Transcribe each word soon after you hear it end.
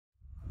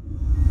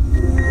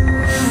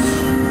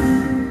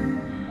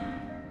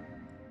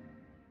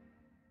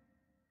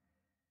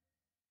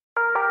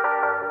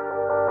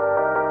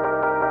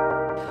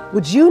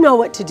Would you know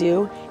what to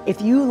do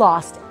if you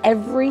lost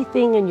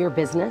everything in your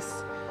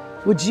business?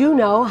 Would you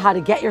know how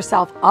to get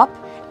yourself up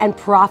and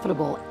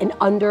profitable in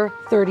under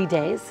 30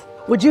 days?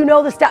 Would you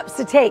know the steps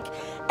to take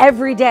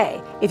every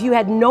day if you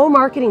had no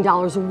marketing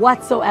dollars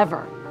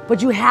whatsoever,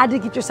 but you had to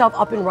get yourself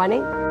up and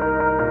running?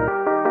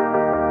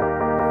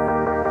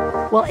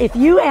 Well, if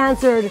you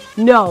answered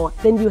no,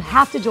 then you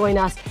have to join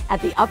us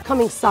at the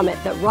upcoming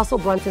summit that Russell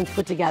Brunson's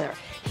put together.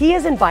 He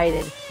has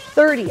invited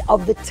 30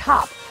 of the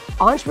top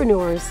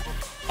entrepreneurs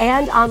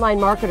and online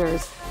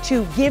marketers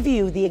to give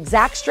you the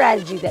exact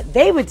strategy that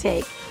they would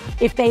take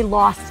if they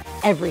lost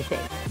everything.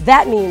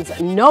 That means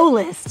no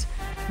list,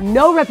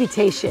 no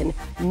reputation,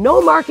 no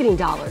marketing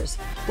dollars.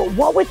 But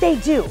what would they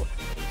do?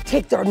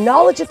 Take their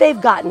knowledge that they've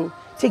gotten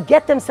to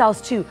get themselves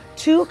to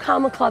 2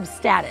 Comma Club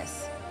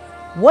status.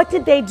 What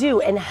did they do,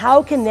 and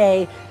how can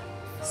they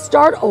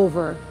start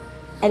over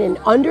and in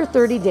under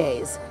 30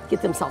 days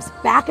get themselves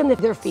back on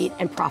their feet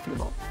and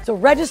profitable? So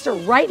register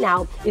right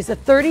now. It's a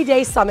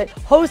 30-day summit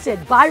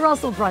hosted by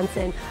Russell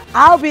Brunson.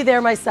 I'll be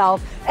there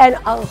myself, and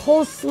a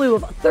whole slew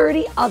of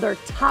 30 other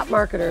top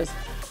marketers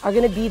are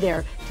gonna be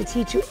there to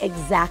teach you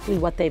exactly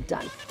what they've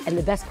done. And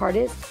the best part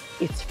is,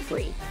 it's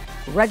free.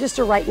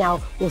 Register right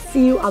now. We'll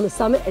see you on the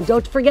summit, and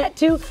don't forget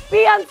to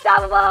be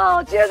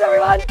unstoppable. Cheers,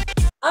 everyone.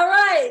 All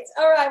right.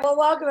 Well,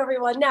 welcome,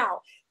 everyone.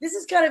 Now, this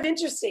is kind of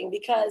interesting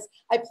because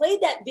I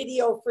played that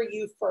video for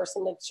you first.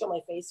 I'm going to show my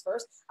face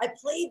first. I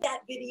played that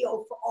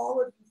video for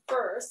all of you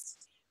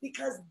first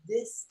because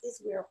this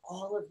is where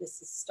all of this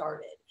has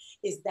started,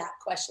 is that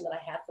question that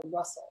I had from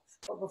Russell.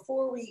 But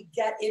before we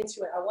get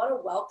into it, I want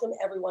to welcome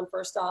everyone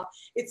first off.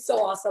 It's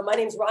so awesome. My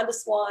name is Rhonda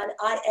Swan.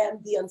 I am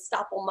the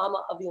Unstoppable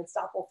Mama of the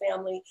Unstoppable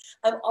family.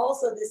 I'm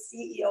also the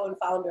CEO and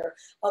founder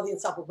of the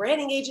Unstoppable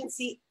Branding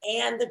Agency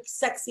and the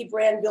Sexy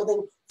Brand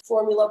Building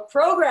Formula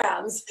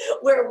programs,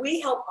 where we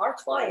help our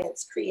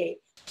clients create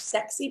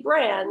sexy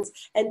brands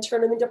and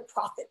turn them into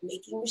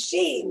profit-making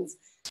machines.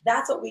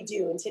 That's what we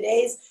do. In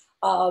today's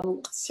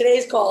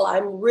call,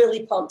 I'm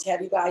really pumped to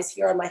have you guys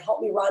here on my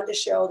Help Me Rhonda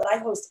show that I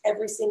host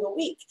every single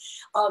week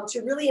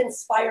to really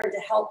inspire and to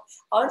help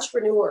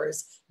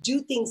entrepreneurs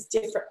do things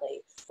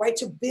differently, right?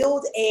 To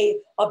build a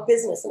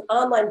business, an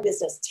online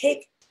business,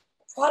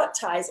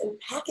 productize and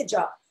package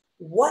up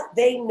what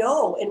they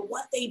know and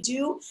what they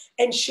do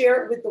and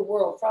share it with the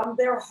world from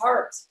their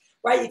heart,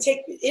 right? You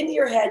take it into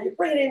your head, you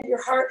bring it into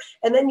your heart,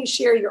 and then you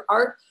share your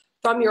art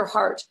from your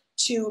heart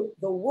to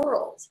the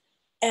world.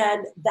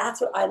 And that's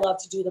what I love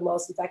to do the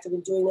most. In fact, I've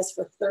been doing this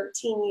for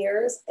 13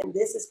 years, and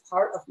this is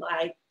part of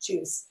my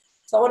juice.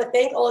 So I want to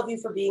thank all of you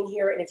for being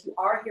here. And if you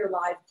are here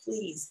live,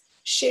 please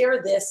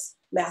share this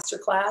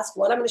masterclass.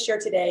 What I'm going to share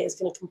today is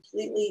going to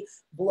completely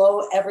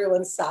blow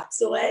everyone's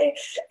socks away.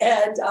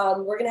 And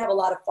we're going to have a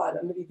lot of fun.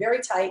 I'm going to be very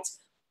tight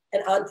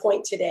and on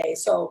point today.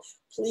 So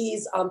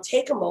please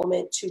take a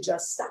moment to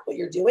just stop what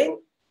you're doing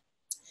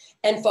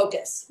and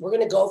focus. We're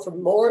going to go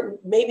for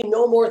maybe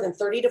no more than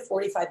 30 to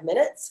 45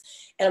 minutes.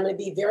 And I'm going to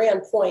be very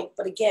on point.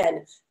 But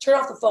again, turn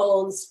off the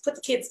phones, put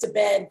the kids to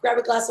bed, grab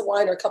a glass of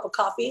wine or a cup of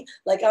coffee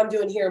like I'm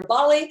doing here in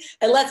Bali,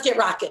 and let's get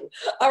rocking.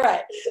 All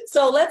right.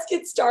 So let's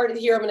get started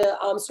here. I'm going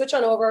to switch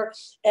on over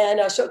and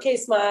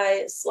showcase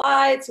my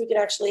slides so we can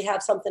actually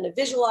have something to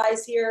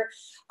visualize here.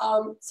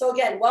 So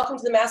again, welcome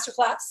to the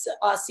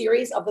Masterclass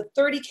series of the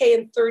 30K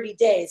in 30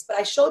 days. But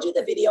I showed you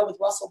the video with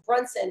Russell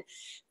Brunson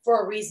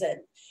for a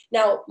reason.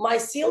 Now, my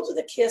sealed with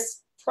a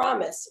kiss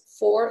promise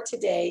for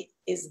today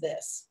is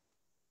this.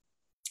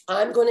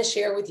 I'm going to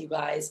share with you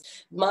guys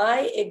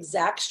my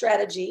exact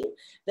strategy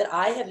that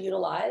I have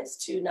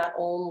utilized to not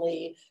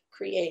only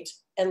create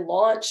and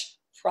launch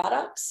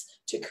products,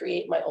 to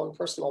create my own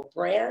personal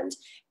brand,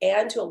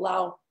 and to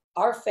allow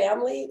our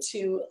family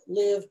to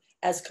live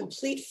as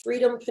complete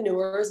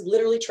freedompreneurs,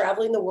 literally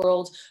traveling the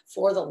world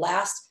for the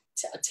last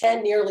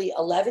 10, nearly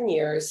 11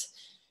 years,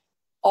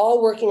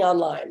 all working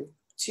online,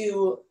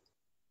 to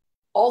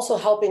also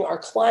helping our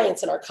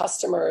clients and our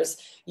customers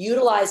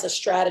utilize a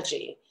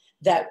strategy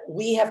that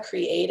we have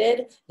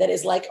created that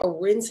is like a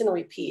rinse and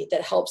repeat,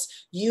 that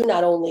helps you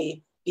not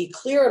only be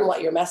clear on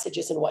what your message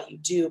is and what you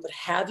do, but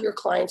have your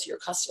clients, your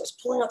customers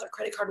pulling out their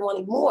credit card and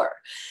wanting more,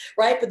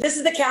 right? But this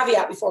is the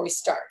caveat before we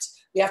start.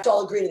 We have to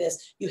all agree to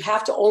this. You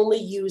have to only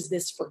use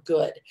this for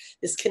good.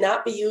 This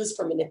cannot be used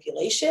for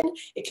manipulation.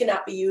 It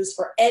cannot be used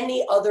for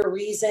any other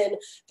reason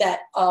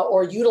that,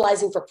 or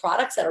utilizing for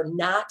products that are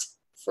not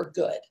for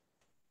good.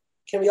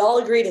 Can we all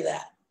agree to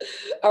that?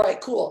 All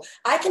right, cool.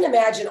 I can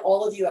imagine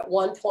all of you at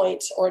one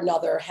point or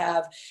another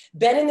have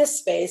been in this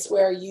space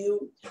where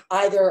you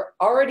either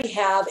already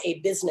have a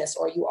business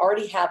or you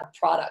already have a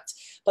product,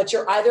 but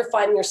you're either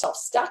finding yourself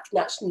stuck,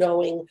 not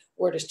knowing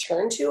where to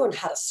turn to and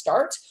how to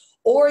start,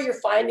 or you're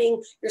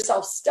finding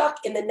yourself stuck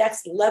in the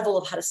next level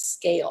of how to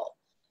scale,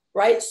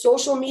 right?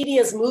 Social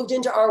media has moved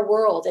into our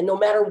world, and no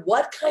matter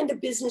what kind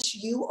of business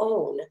you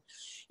own,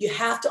 you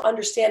have to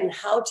understand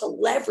how to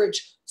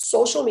leverage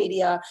social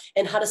media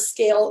and how to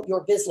scale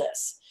your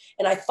business.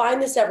 And I find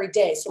this every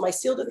day. So my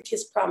sealed with a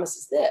kiss promise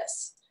is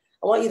this.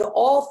 I want you to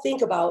all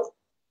think about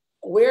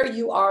where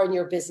you are in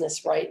your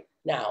business right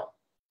now.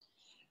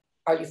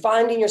 Are you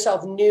finding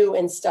yourself new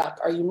and stuck?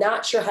 Are you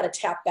not sure how to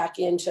tap back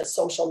into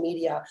social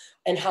media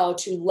and how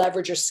to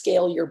leverage or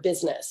scale your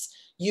business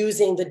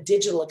using the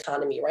digital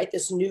economy, right?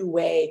 This new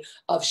way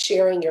of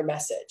sharing your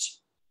message.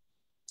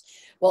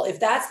 Well, if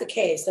that's the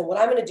case, then what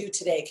I'm going to do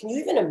today, can you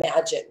even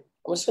imagine?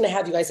 I'm just going to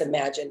have you guys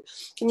imagine.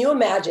 Can you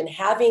imagine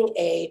having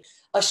a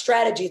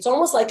strategy? It's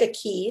almost like a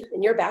key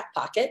in your back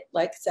pocket,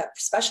 like that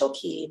special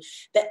key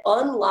that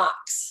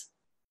unlocks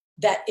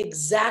that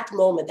exact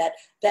moment,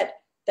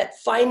 that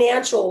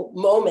financial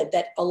moment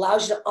that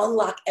allows you to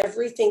unlock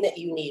everything that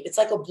you need. It's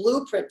like a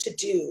blueprint to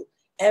do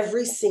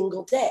every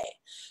single day,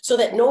 so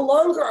that no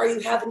longer are you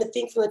having to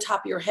think from the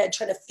top of your head,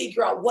 trying to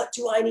figure out what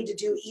do I need to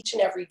do each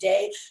and every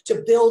day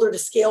to build or to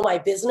scale my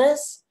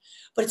business,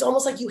 but it's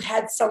almost like you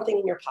had something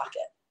in your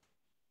pocket.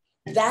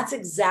 That's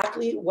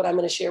exactly what I'm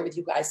going to share with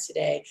you guys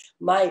today.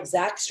 My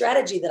exact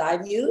strategy that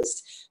I've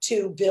used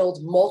to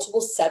build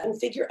multiple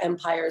 7-figure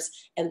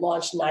empires and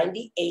launch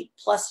 98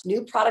 plus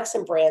new products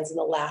and brands in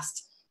the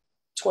last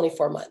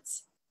 24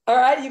 months. All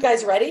right, you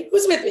guys ready?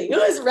 Who's with me? Who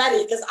is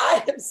ready? Because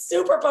I am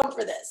super pumped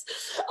for this.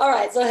 All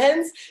right, so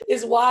hence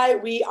is why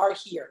we are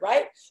here,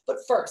 right? But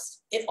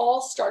first, it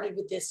all started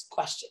with this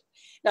question.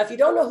 Now, if you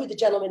don't know who the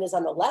gentleman is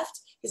on the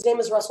left, his name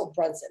is Russell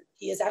Brunson.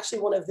 He is actually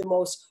one of the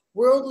most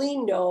worldly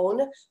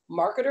known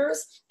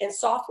marketers and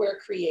software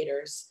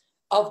creators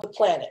of the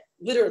planet.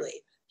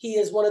 Literally, he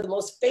is one of the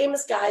most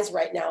famous guys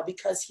right now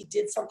because he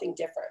did something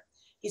different.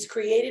 He's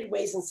created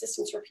ways and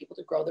systems for people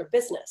to grow their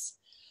business.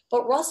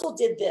 But Russell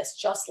did this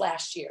just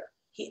last year.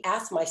 He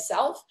asked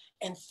myself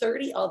and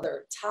 30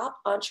 other top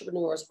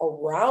entrepreneurs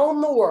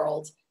around the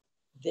world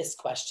this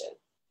question.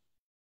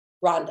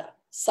 Rhonda,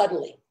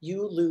 suddenly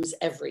you lose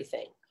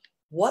everything.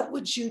 What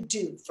would you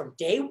do from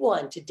day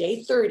 1 to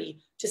day 30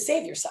 to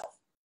save yourself?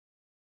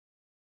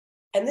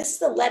 And this is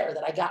the letter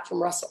that I got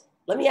from Russell.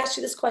 Let me ask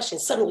you this question.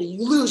 Suddenly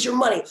you lose your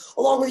money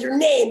along with your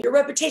name, your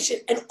reputation,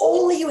 and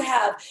all you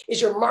have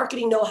is your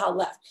marketing know-how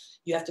left.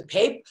 You have to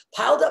pay,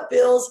 piled up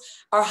bills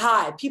are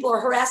high. People are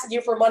harassing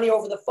you for money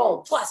over the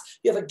phone. Plus,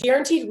 you have a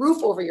guaranteed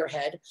roof over your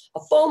head, a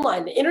phone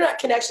line, an internet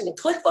connection, and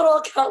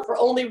ClickFunnels account for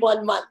only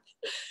 1 month.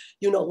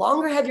 You no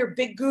longer have your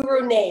big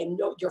guru name,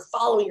 your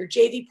following, your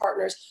JV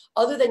partners.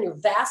 Other than your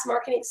vast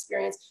marketing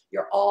experience,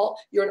 you're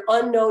an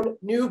unknown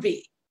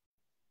newbie.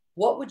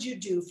 What would you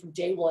do from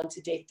day 1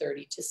 to day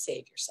 30 to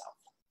save yourself?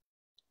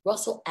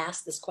 Russell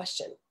asked this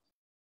question.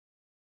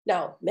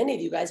 Now, many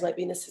of you guys might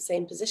be in the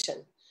same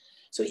position.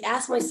 So he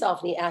asked myself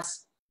and he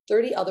asked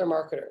 30 other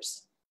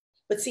marketers.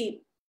 But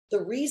see,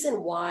 the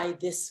reason why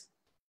this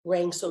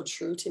rang so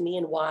true to me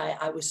and why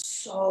I was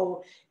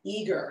so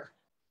eager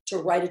to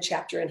write a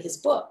chapter in his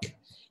book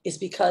is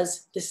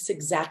because this is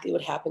exactly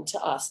what happened to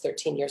us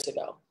 13 years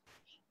ago.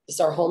 This is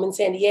our home in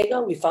San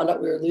Diego. We found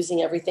out we were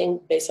losing everything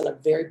based on a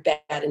very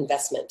bad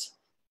investment.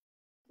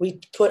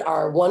 We put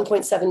our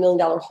 $1.7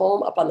 million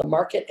home up on the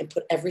market and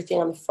put everything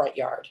on the front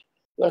yard.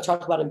 You want to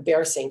talk about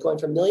embarrassing, going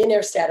from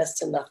millionaire status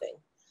to nothing.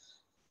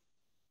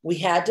 We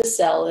had to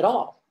sell it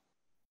all.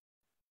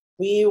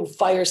 We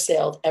fire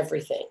saled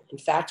everything. In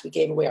fact, we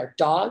gave away our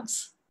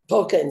dogs,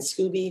 Boca and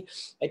Scooby.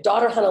 My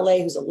daughter,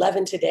 Hanalei, who's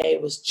 11 today,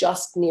 was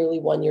just nearly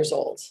 1 year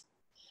old.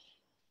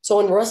 So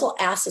when Russell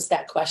asked us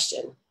that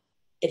question,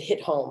 it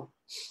hit home.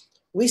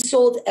 We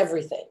sold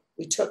everything.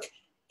 We took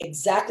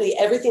exactly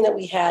everything that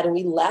we had and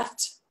we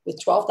left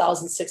with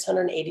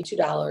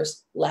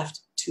 $12,682 left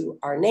to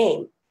our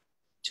name.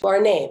 To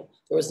our name.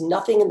 There was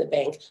nothing in the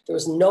bank. There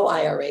was no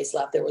IRAs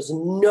left. There was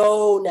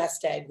no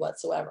nest egg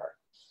whatsoever.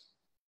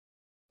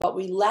 But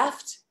we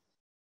left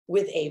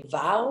with a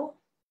vow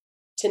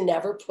to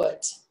never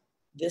put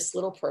this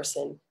little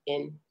person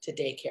into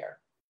daycare.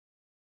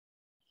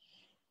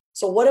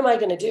 So what am I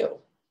going to do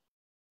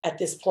at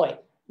this point?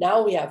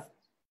 Now we have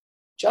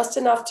just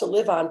enough to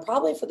live on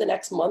probably for the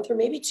next month or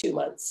maybe 2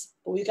 months,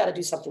 but we've got to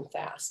do something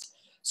fast.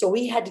 So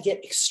we had to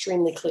get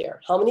extremely clear.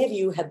 How many of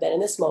you have been in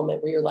this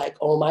moment where you're like,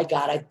 oh my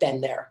God, I've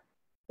been there,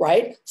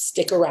 right?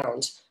 Stick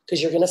around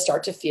because you're going to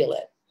start to feel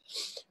it.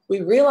 We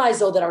realized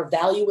though that our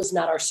value was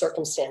not our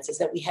circumstances,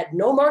 that we had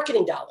no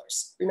marketing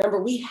dollars. Remember,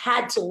 we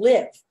had to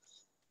live.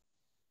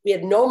 We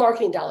had no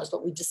marketing dollars,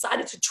 but we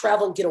decided to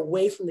travel and get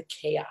away from the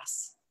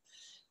chaos.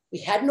 We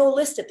had no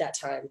list at that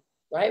time,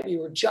 right? We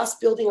were just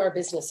building our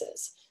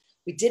businesses.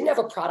 We didn't have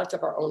a product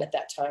of our own at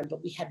that time,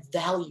 but we had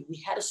value.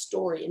 We had a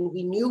story and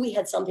we knew we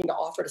had something to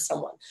offer to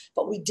someone,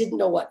 but we didn't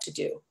know what to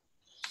do.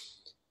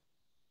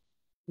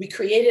 We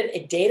created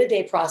a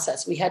day-to-day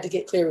process. We had to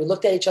get clear. We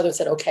looked at each other and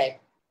said, okay,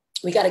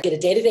 we got to get a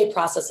day-to-day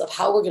process of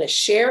how we're going to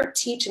share,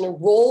 teach, and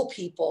enroll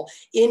people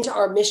into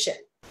our mission.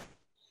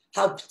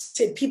 How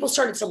people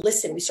started to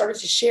listen. We started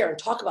to share and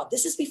talk about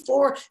this. Is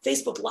before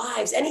Facebook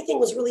Lives, anything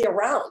was really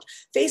around.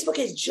 Facebook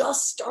had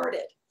just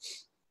started,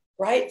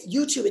 right?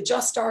 YouTube had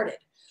just started,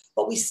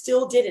 but we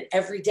still did it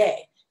every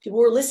day. People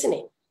were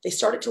listening. They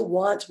started to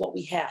want what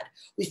we had.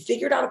 We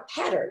figured out a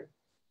pattern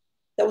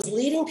that was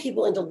leading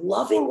people into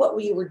loving what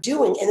we were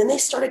doing, and then they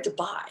started to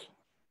buy.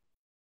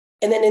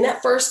 And then in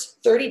that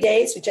first 30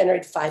 days, we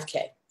generated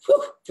 5K.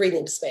 Whew,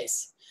 breathing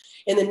space.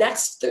 In the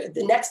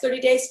next 30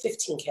 days,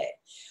 15K.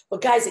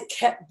 But guys, it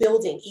kept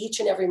building each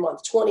and every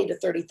month, 20 to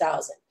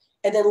 30,000.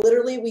 And then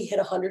literally we hit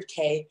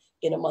 100K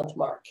in a month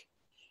mark.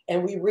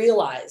 And we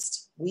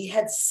realized we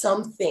had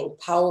something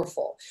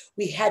powerful.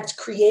 We had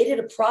created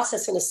a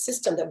process and a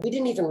system that we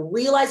didn't even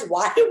realize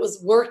why it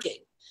was working.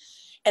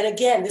 And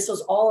again, this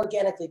was all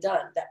organically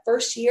done. That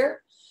first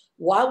year,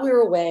 while we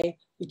were away,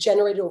 we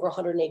generated over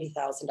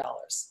 $180,000.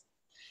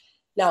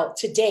 Now,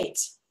 to date,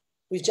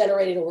 we've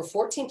generated over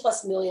 14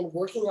 plus million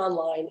working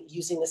online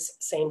using this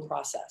same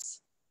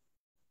process.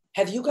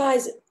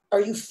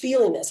 Are you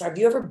feeling this? Have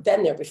you ever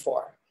been there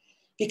before?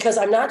 Because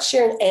I'm not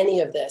sharing any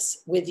of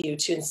this with you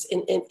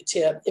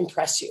to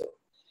impress you.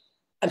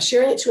 I'm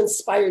sharing it to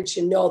inspire you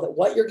to know that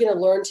what you're going to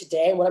learn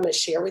today and what I'm going to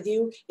share with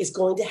you is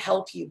going to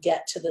help you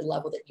get to the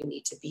level that you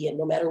need to be in,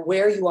 no matter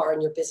where you are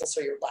in your business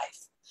or your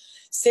life.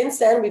 Since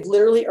then, we've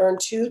literally earned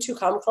two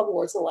Common Club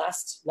awards in the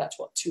last, not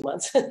 2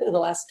 months, in the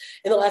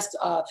last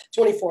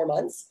 24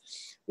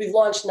 months. We've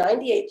launched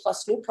 98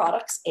 plus new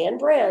products and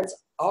brands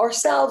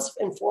ourselves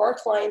and for our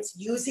clients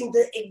using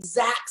the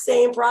exact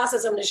same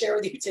process I'm going to share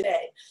with you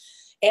today.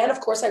 And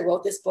of course, I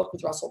wrote this book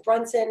with Russell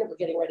Brunson. We're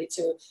getting ready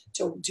to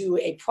do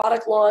a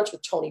product launch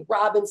with Tony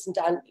Robbins and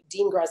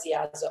Dean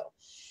Graziazzo.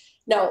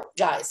 Now,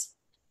 guys,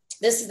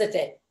 this is the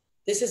thing.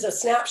 This is a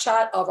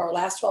snapshot of our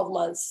last 12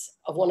 months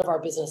of one of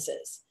our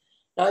businesses.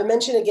 Now, I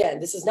mention again,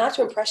 this is not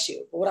to impress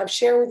you, but what I'm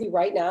sharing with you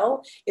right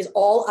now is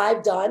all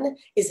I've done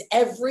is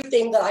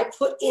everything that I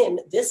put in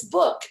this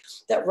book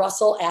that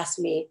Russell asked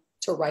me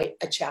to write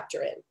a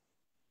chapter in.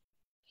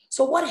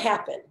 So what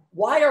happened?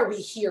 Why are we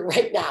here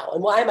right now?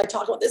 And why am I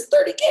talking about this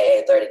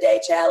 30K,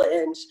 30-day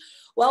challenge?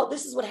 Well,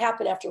 this is what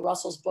happened after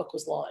Russell's book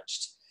was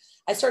launched.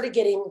 I started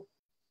getting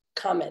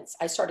comments.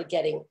 I started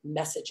getting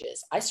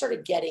messages. I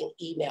started getting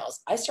emails.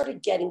 I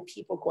started getting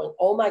people going,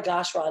 oh my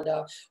gosh,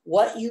 Rhonda,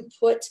 what you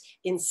put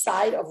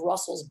inside of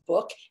Russell's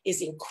book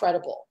is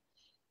incredible.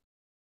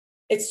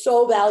 It's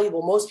so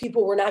valuable. Most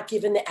people were not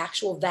given the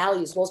actual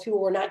values. Most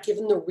people were not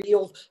given the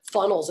real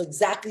funnels,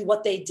 exactly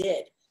what they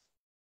did.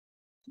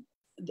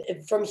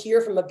 From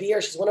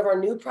Abir, she's one of our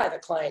new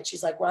private clients.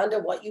 She's like,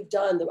 Rhonda, what you've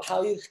done,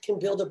 how you can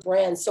build a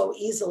brand so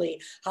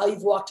easily, how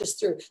you've walked us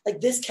through.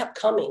 Like this kept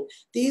coming.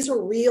 These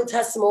were real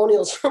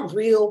testimonials from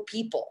real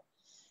people.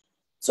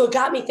 So it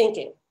got me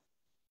thinking,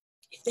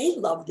 if they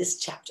love this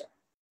chapter,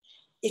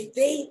 if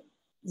they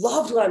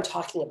loved what I'm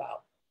talking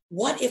about,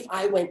 what if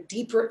I went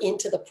deeper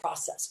into the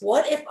process?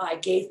 What if I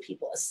gave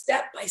people a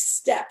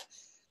step-by-step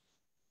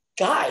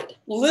guide,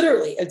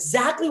 literally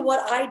exactly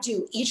what I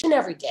do each and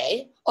every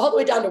day, all the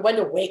way down to when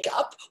to wake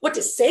up, what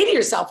to say to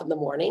yourself in the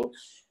morning.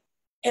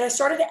 And I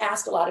started to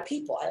ask a lot of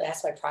people. I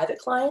asked my private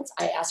clients,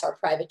 I asked our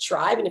private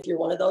tribe. And if you're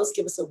one of those,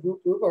 give us a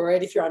whoop whoop, or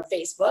right if you're on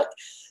Facebook.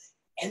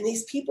 And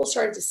these people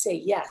started to say,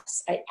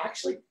 yes. I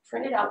actually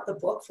printed out the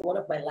book for one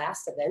of my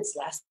last events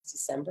last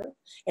December,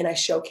 and I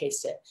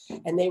showcased it.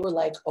 And they were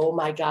like, oh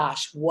my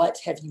gosh, what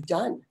have you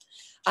done?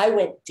 I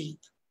went deep.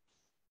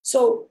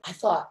 So I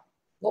thought,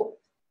 well,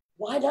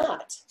 why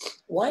not?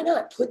 Why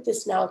not put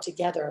this now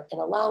together and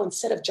allow,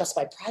 instead of just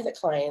my private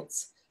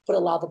clients, but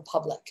allow the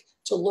public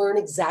to learn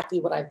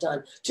exactly what I've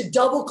done, to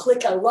double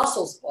click on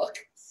Russell's book.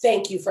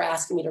 Thank you for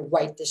asking me to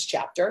write this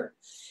chapter,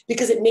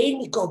 because it made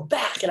me go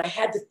back and I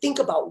had to think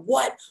about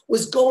what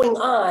was going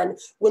on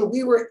when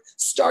we were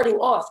starting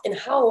off and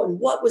how and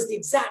what was the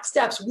exact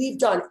steps we've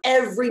done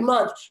every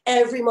month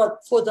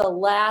for the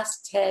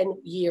last 10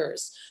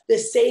 years. The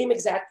same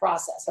exact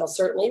process. Now,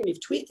 certainly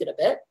we've tweaked it a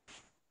bit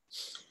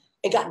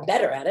and gotten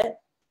better at it.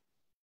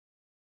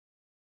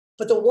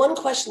 But the one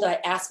question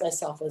that I asked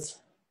myself was,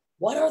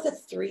 what are the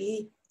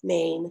 3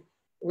 main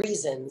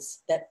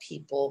reasons that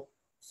people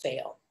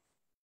fail?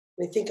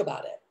 I mean, think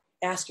about it.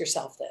 Ask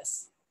yourself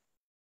this.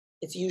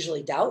 It's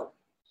usually doubt,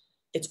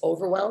 it's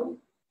overwhelm,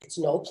 it's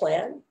no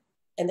plan,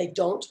 and they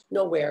don't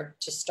know where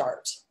to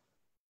start.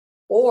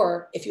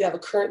 Or if you have a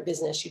current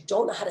business, you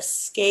don't know how to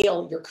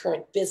scale your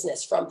current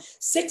business from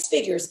 6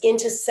 figures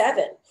into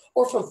 7,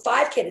 or from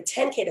 5K to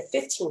 10K to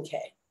 15K.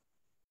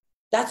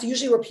 That's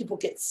usually where people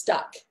get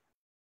stuck.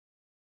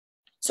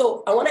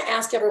 So I want to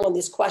ask everyone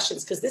these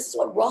questions, because this is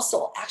what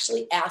Russell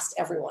actually asked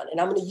everyone.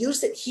 And I'm going to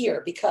use it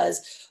here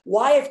because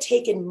why I've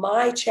taken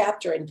my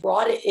chapter and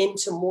brought it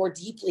into more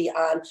deeply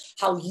on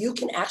how you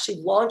can actually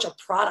launch a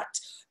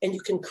product and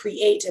you can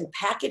create and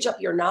package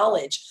up your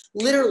knowledge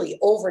literally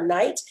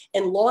overnight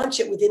and launch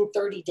it within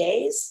 30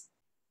 days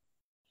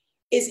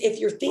is if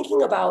you're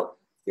thinking about,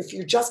 if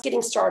you're just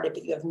getting started,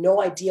 but you have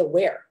no idea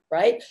where,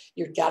 right?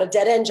 You've got a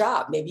dead end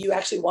job. Maybe you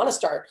actually want to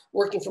start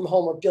working from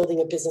home or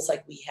building a business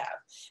like we have.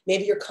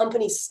 Maybe your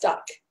company's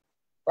stuck,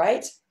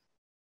 right?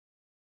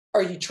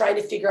 Are you trying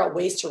to figure out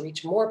ways to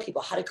reach more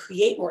people, how to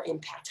create more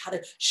impact, how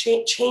to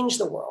change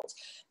the world?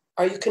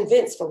 Are you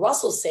convinced? For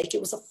Russell's sake,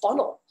 it was a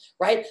funnel,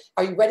 right?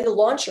 Are you ready to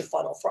launch your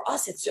funnel? For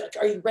us, it's like,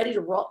 are you ready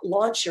to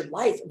launch your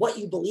life, what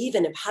you believe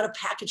in and how to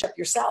package up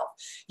yourself?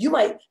 You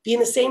might be in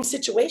the same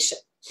situation,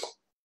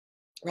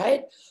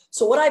 right?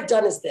 So what I've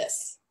done is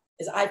this,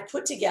 is I've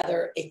put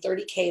together a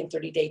 30K and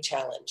 30-day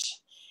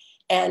challenge.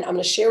 And I'm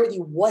going to share with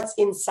you what's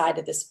inside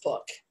of this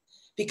book,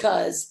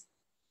 because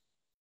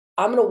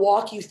I'm going to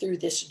walk you through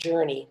this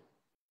journey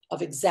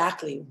of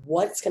exactly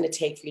what it's going to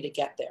take for you to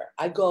get there.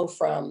 I go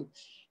from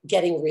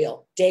getting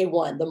real, day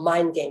one, the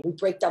mind game. We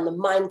break down the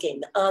mind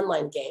game, the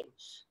online game,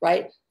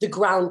 right? The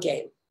ground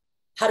game,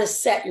 how to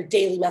set your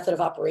daily method of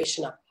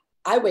operation up.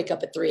 I wake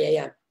up at 3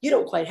 a.m. You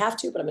don't quite have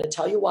to, but I'm going to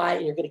tell you why,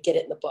 and you're going to get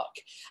it in the book.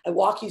 I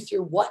walk you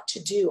through what to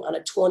do on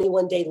a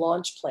 21-day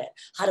launch plan,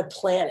 how to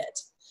plan it,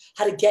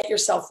 how to get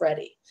yourself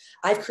ready.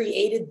 I've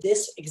created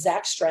this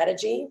exact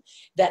strategy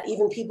that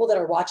even people that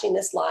are watching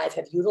this live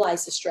have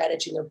utilized the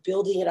strategy, and they're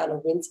building it on a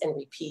rinse and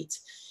repeat.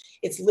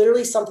 It's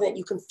literally something that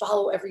you can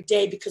follow every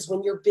day, because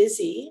when you're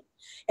busy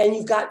and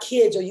you've got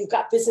kids or you've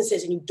got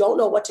businesses and you don't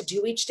know what to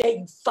do each day,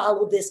 you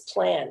follow this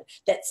plan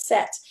that's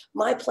set.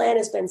 My plan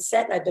has been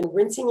set, and I've been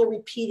rinsing and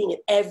repeating it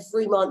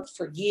every month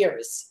for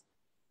years,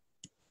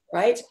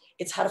 right?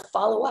 It's how to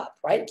follow up,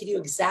 right? I give you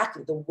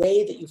exactly the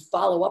way that you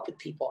follow up with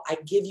people. I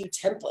give you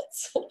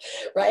templates,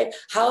 right?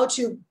 How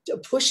to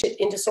push it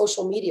into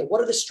social media.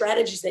 What are the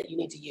strategies that you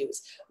need to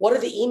use? What are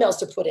the emails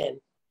to put in?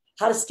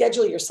 How to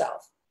schedule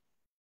yourself.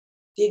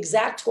 The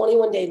exact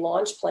 21-day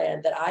launch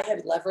plan that I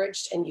have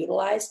leveraged and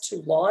utilized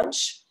to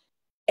launch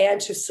and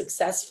to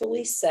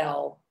successfully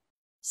sell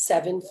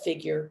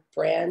 7-figure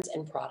brands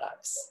and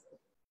products.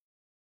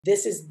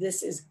 This is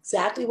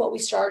exactly what we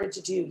started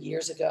to do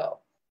years ago.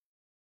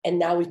 And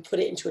now we've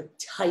put it into a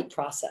tight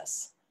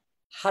process.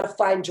 How to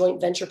find joint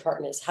venture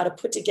partners, how to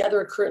put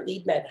together a current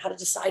lead magnet, how to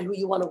decide who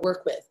you want to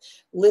work with.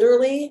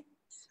 Literally,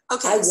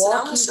 okay, I so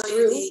walk now you show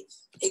through the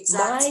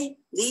exact my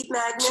lead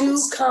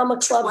magnets, 2 comma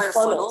club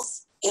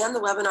funnels. And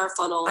the webinar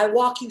funnel. I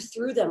walk you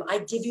through them. I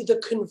give you the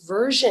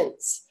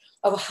conversions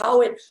of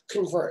how it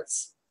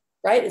converts,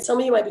 right? And some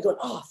of you might be going,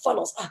 oh,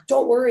 funnels.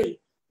 Don't worry.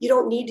 You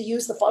don't need to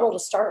use the funnel to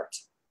start.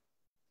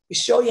 We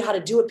show you how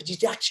to do it, but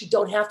you actually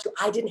don't have to.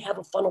 I didn't have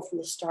a funnel from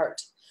the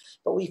start,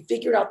 but we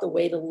figured out the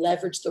way to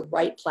leverage the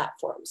right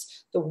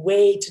platforms, the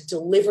way to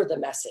deliver the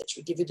message.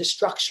 We give you the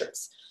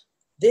structures.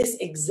 This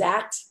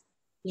exact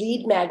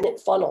lead magnet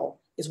funnel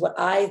is what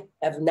I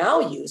have now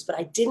used, but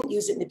I didn't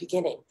use it in the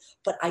beginning.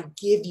 But I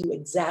give you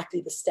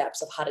exactly the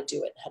steps of how to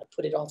do it, how to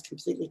put it all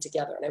completely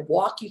together. And I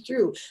walk you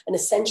through an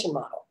ascension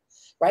model,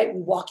 right?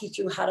 We walk you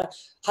through how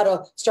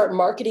to start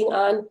marketing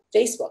on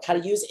Facebook, how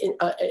to use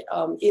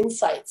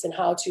insights and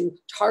how to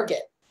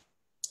target.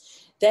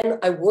 Then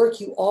I work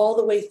you all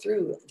the way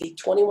through the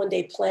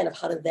 21-day plan of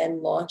how to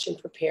then launch and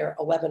prepare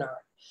a webinar.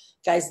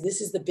 Guys,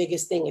 this is the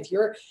biggest thing. If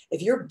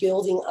you're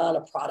building on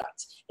a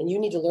product and you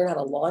need to learn how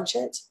to launch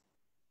it,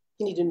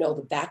 you need to know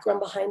the background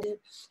behind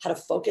it, how to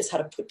focus, how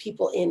to put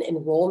people in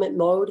enrollment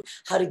mode,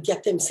 how to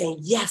get them saying,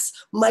 yes,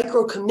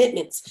 micro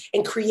commitments,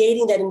 and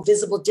creating that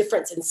invisible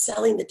difference and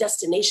selling the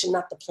destination,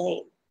 not the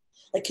plane.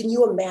 Like, can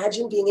you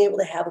imagine being able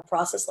to have a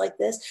process like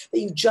this that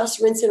you just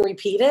rinse and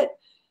repeat it,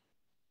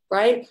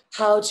 right?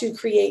 How to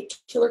create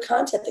killer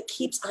content that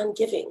keeps on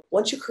giving.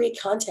 Once you create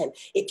content,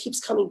 it keeps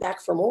coming back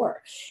for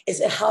more.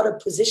 Is how to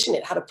position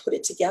it, how to put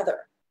it together,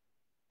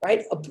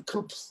 right? A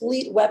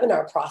complete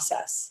webinar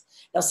process.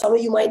 Now, some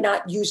of you might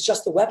not use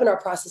just the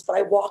webinar process, but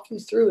I walk you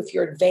through, if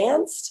you're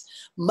advanced,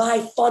 my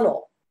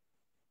funnel,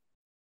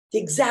 the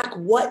exact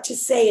what to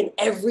say in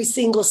every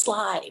single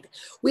slide.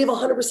 We have a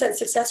 100%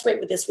 success rate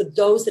with this, with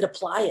those that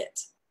apply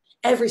it.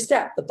 Every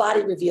step, the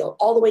body reveal,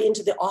 all the way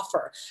into the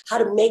offer, how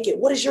to make it.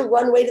 What is your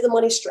runway to the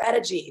money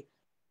strategy,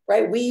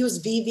 right? We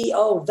use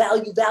VVO,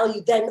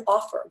 value, then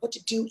offer, what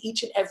to do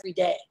each and every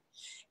day.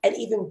 And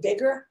even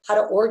bigger, how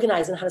to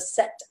organize and how to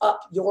set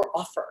up your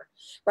offer,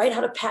 right?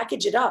 How to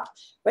package it up,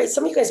 right?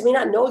 Some of you guys may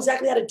not know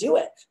exactly how to do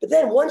it, but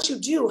then once you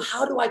do,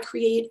 how do I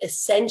create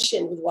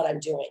ascension with what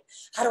I'm doing?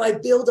 How do I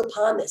build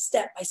upon this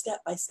step by step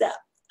by step?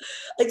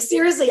 Like,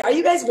 seriously, are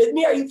you guys with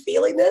me? Are you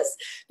feeling this?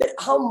 That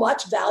how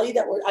much value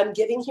that I'm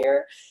giving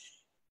here?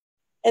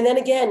 And then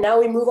again, now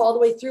we move all the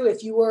way through.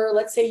 If you were,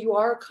 let's say you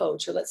are a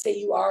coach, or let's say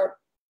you are,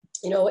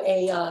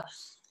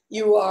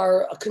 you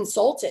are a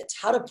consultant,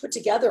 how to put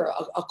together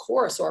a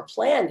course or a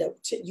plan that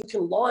you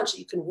can launch, that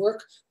you can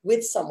work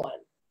with someone.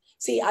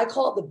 See, I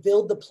call it the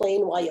build the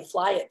plane while you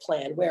fly it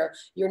plan, where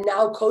you're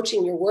now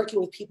coaching, you're working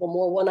with people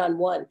more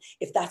one-on-one.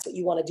 If that's what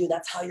you want to do,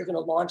 that's how you're going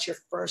to launch your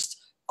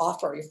first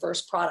offer, your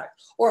first product.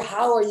 Or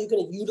how are you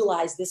going to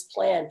utilize this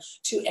plan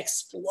to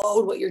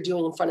explode what you're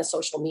doing in front of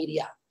social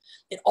media?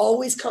 It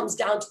always comes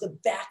down to the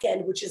back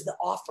end, which is the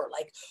offer.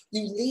 Like,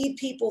 you lead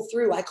people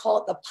through, I call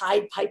it the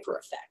Pied Piper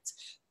effect.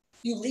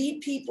 You lead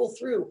people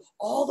through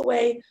all the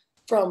way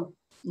from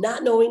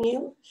not knowing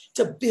you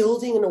to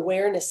building an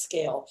awareness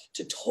scale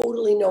to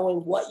totally knowing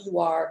what you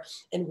are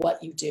and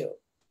what you do.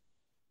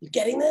 You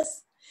getting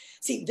this?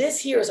 See, this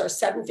here is our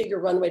 7-figure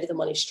runway to the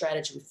money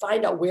strategy. We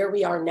find out where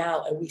we are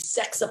now and we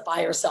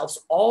sexify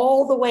ourselves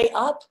all the way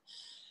up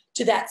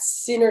to that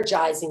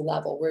synergizing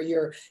level where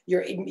you're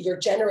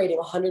generating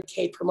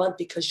 100K per month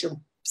because your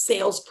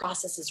sales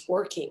process is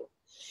working.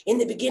 In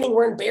the beginning,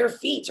 we're in bare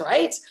feet,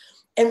 right?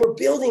 And we're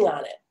building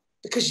on it.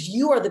 because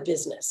you are the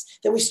business.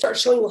 Then we start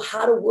showing you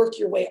how to work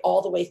your way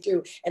all the way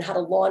through and how to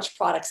launch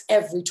products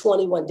every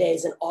 21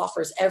 days and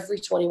offers every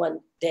 21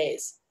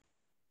 days.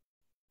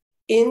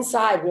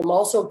 Inside, we've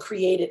also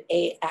created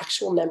an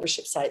actual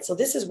membership site. So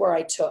this is where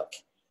I took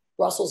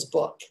Russell's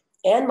book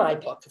and my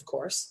book, of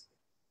course,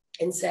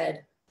 and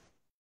said,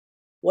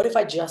 what if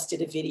I just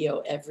did a video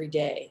every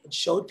day and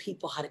showed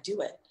people how to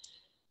do it?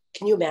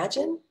 Can you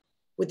imagine?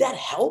 Would that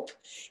help?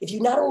 If you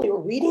not only were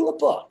reading a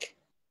book,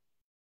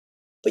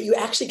 but you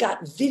actually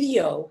got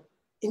video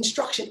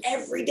instruction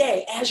every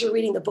day as you're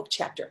reading the book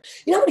chapter.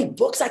 You know how many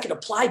books I could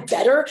apply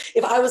better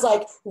if I was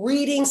like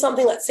reading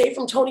something, let's say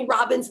from Tony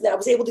Robbins, and then I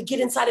was able to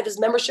get inside of his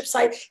membership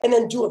site and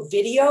then do a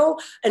video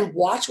and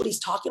watch what he's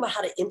talking about,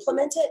 how to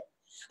implement it.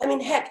 I mean,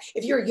 heck,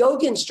 if you're a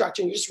yoga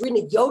instructor and you're just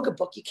reading a yoga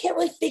book, you can't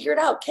really figure it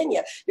out, can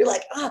you? You're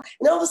like, and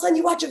all of a sudden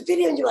you watch a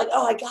video and you're like,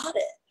 oh, I got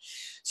it.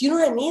 So you know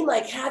what I mean?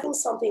 Like having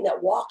something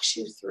that walks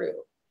you through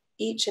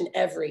each and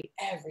every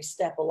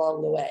step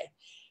along the way,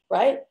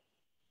 right?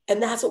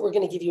 And that's what we're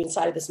going to give you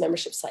inside of this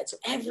membership site. So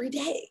every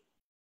day.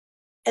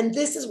 And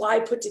this is why I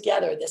put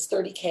together this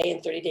 30K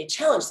and 30-day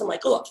challenge. So I'm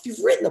like, look, if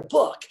you've written a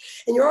book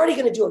and you're already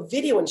going to do a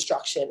video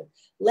instruction,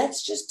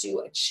 let's just do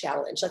a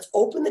challenge. Let's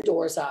open the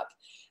doors up.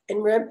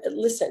 And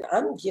listen,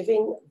 I'm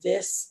giving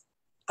this,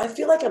 I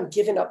feel like I'm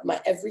giving up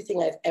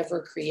everything I've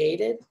ever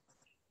created,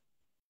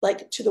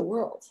 like to the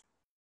world.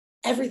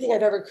 Everything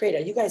I've ever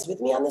created. Are you guys with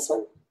me on this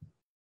one?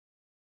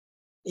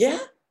 Yeah?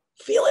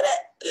 Feeling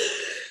it?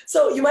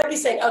 So you might be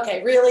saying,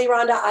 okay, really,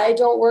 Rhonda, I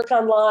don't work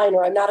online,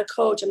 or I'm not a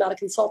coach, I'm not a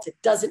consultant.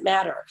 Doesn't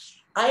matter.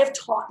 I have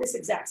taught this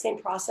exact same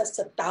process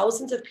to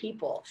thousands of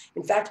people.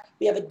 In fact,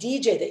 we have a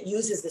DJ that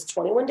uses this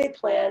 21-day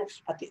plan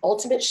at the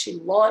Ultimate. She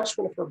launched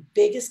one of her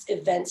biggest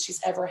events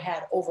she's ever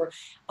had. Over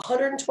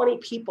 120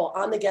 people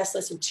on the guest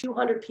list and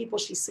 200 people.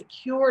 She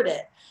secured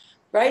it.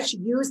 Right? She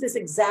used this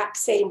exact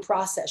same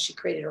process. She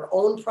created her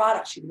own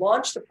product. She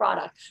launched the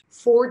product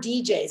for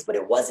DJs, but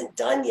it wasn't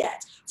done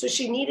yet. So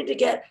she needed to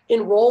get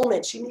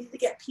enrollment. She needed to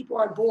get people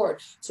on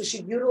board. So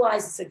she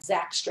utilized this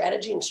exact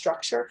strategy and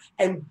structure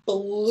and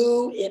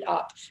blew it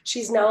up.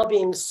 She's now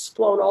being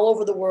flown all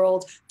over the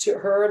world to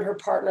her and her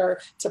partner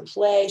to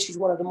play. She's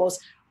one of the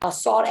most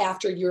sought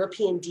after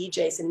European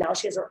DJs. And now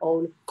she has her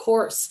own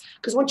course.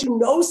 Because once you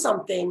know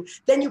something,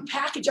 then you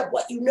package up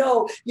what you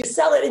know, you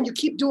sell it, and you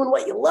keep doing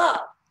what you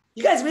love.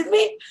 You guys with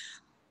me?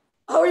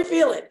 How are you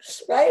feeling?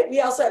 Right?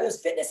 We also have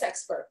this fitness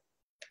expert.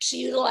 She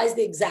utilized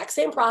the exact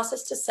same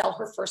process to sell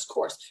her first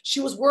course. She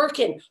was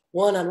working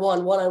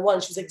one-on-one.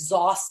 She was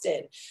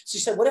exhausted. So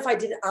she said, what if I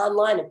did it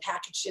online and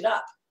packaged it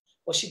up?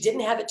 Well, she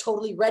didn't have it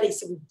totally ready.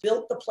 So we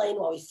built the plane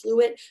while we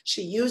flew it.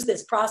 She used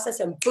this process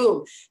and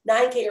boom,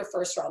 9K her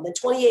first round, then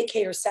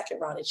 28K her second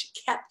round. And she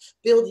kept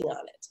building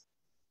on it.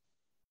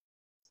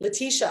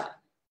 Letitia,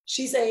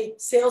 she's a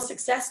sales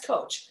success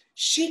coach.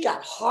 She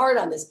got hard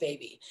on this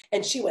baby,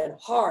 and she went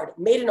hard,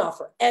 made an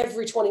offer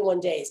every 21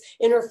 days.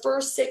 In her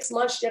first 6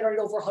 months, she generated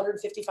over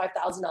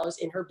 $155,000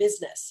 in her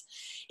business.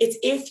 It's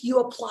if you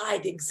apply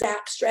the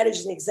exact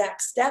strategies and the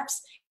exact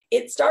steps,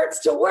 it starts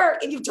to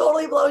work and it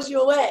totally blows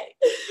you away,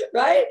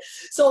 right?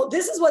 So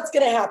this is what's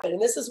going to happen,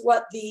 and this is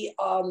what the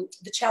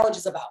challenge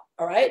is about,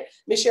 all right? Let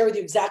me share with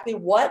you exactly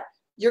what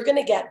you're going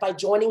to get by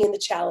joining in the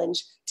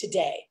challenge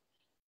today.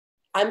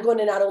 I'm going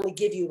to not only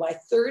give you my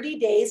 30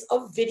 days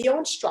of video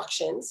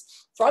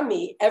instructions from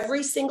me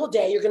every single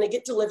day. You're going to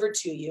get delivered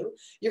to you.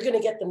 You're going to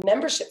get the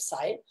membership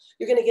site.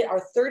 You're going to get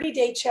our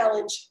 30-day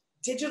challenge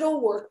digital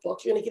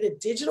workbook. You're going to get a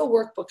digital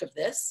workbook of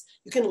this.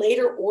 You can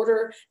later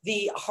order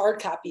the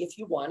hard copy if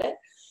you want it.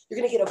 You're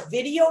going to get a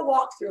video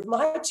walkthrough of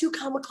my 2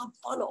 Comma Club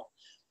funnel,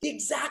 the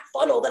exact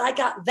funnel that I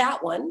got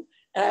that one.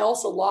 And I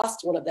also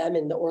lost one of them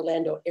in the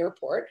Orlando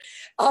airport.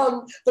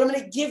 But I'm going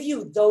to give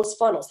you those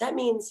funnels. That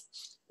means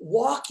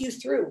walk you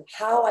through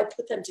how I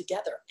put them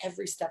together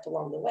every step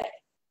along the way.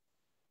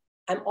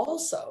 I'm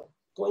also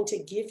going to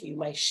give you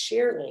my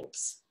share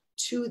links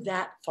to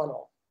that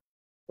funnel.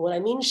 When I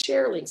mean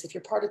share links, if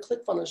you're part of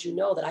ClickFunnels, you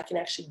know that I can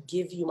actually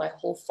give you my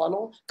whole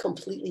funnel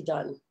completely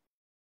done.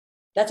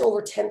 That's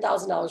over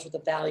 $10,000 worth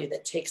of value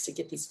that takes to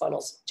get these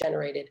funnels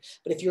generated.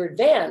 But if you're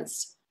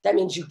advanced, that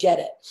means you get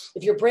it.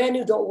 If you're brand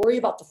new, don't worry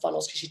about the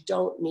funnels because you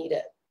don't need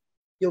it.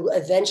 You'll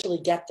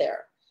eventually get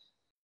there.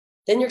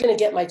 Then you're going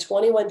to get my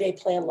 21-day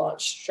plan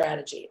launch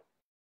strategy.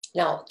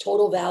 Now,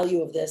 total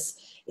value of this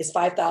is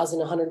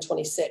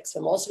 $5,126.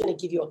 I'm also going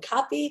to give you a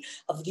copy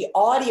of the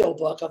audio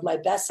book of my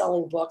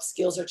best-selling book,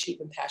 Skills Are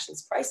Cheap and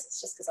Passion's Priceless,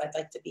 just because I'd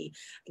like to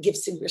give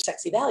super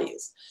sexy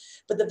values.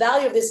 But the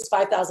value of this is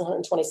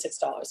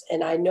 $5,126.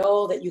 And I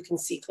know that you can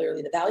see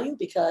clearly the value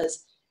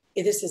because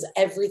this is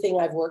everything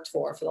I've worked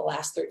for the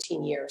last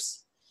 13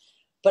 years.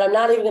 But I'm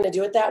not even going to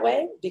do it that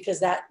way because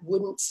that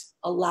wouldn't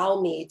allow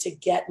me to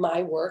get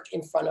my work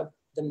in front of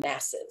the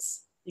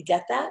masses. You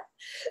get that?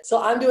 So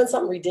I'm doing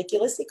something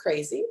ridiculously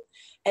crazy.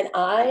 And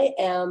I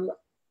am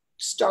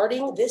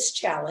starting this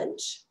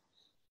challenge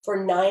for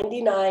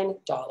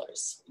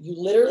 $99.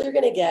 You literally are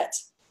going to get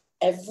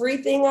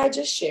everything I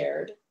just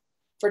shared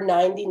for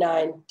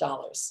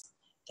 $99.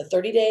 the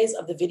 30 days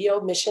of the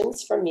video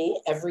missions from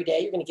me every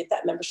day. You're going to get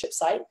that membership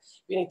site.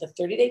 You're going to get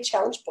the 30-day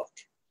challenge book,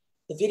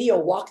 the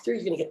video walkthrough.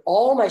 You're going to get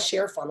all my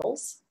share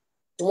funnels,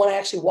 the one I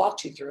actually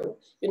walked you through.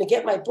 You're going to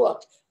get my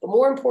book. But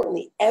more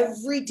importantly,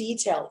 every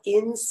detail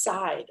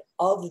inside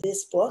of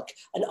this book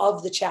and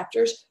of the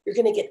chapters, you're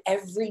going to get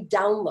every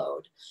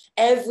download,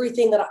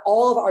 everything that,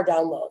 all of our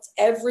downloads,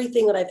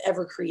 everything that I've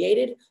ever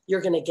created, you're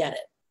going to get it.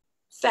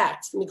 In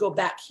fact, let me go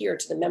back here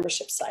to the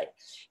membership site.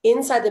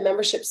 Inside the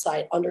membership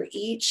site, under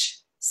each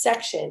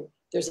section,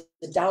 there's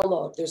a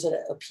download, there's a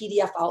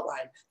PDF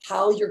outline,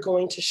 how you're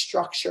going to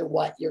structure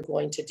what you're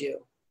going to do.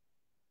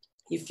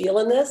 You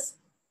feeling this?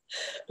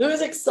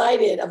 Who's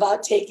excited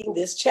about taking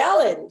this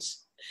challenge?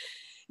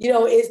 You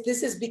know,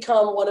 this has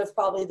become one of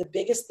probably the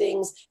biggest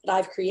things that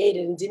I've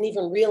created and didn't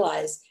even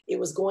realize it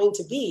was going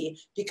to be,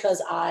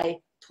 because I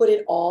put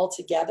it all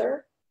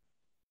together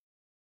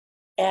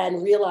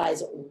and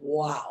realized,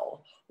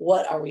 wow,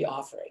 what are we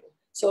offering?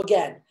 So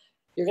again,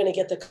 you're going to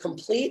get the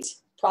complete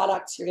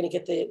product. You're going to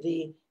get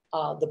the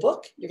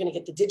book. You're going to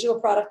get the digital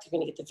product. You're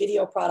going to get the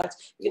video product.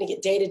 You're going to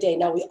get day-to-day.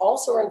 Now, we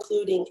also are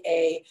including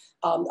a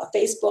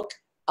Facebook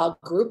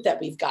group that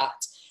we've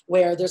got,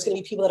 where there's going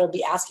to be people that will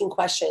be asking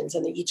questions,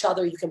 and each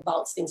other, you can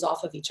bounce things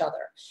off of each other.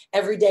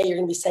 Every day you're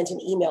going to be sent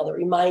an email that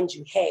reminds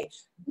you, hey,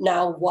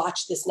 now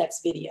watch this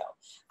next video.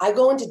 I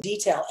go into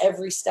detail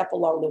every step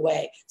along the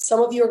way.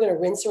 Some of you are going to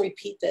rinse and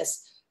repeat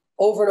this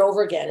over and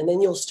over again, and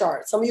then you'll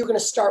start. Some of you are going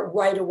to start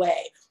right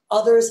away.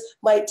 Others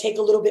might take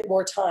a little bit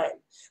more time,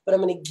 but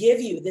I'm going to give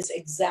you this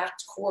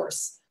exact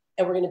course,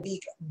 and we're going to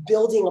be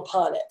building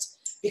upon it.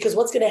 Because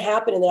what's going to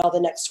happen in the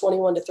next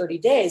 21 to 30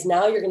 days,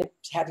 now you're going to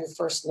have your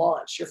first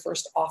launch, your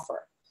first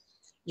offer.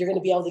 You're going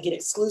to be able to get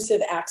exclusive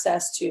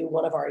access to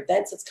one of our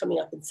events that's coming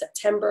up in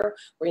September.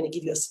 We're going to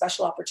give you a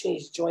special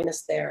opportunity to join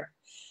us there.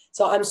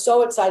 So I'm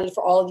so excited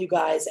for all of you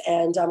guys.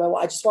 And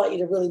I just want you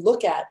to really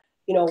look at,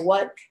 you know,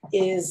 what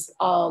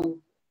are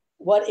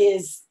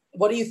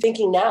you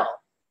thinking now?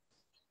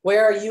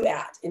 Where are you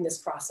at in this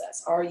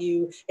process? Are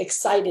you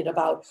excited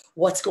about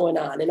what's going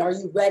on? And are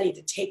you ready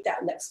to take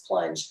that next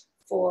plunge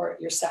for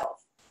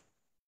yourself?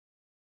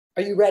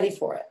 Are you ready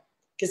for it?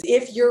 Because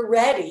if you're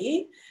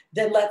ready,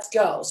 then let's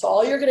go. So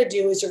all you're going to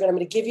do is I'm going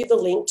to give you the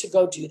link to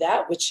go do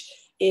that, which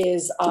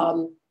is,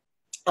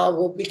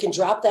 we can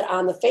drop that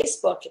on the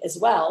Facebook as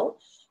well.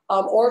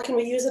 Or can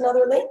we use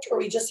another link? Or are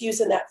we just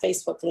using that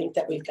Facebook link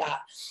that we've got?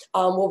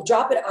 We'll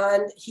drop it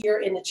on here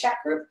in the chat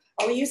group.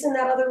 Are we using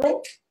that other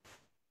link?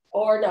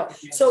 Or no?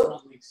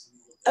 So,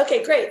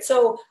 okay, great.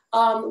 So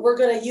we're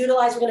going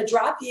to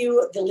drop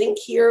you the link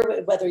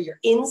here, whether you're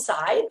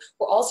inside.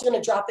 We're also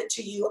going to drop it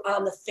to you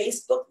on the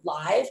Facebook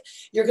Live.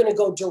 You're going to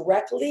go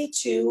directly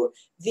to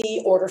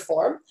the order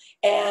form,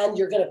 and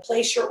you're going to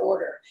place your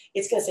order.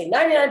 It's going to say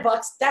 99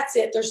 bucks. That's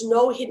it. There's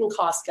no hidden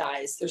cost,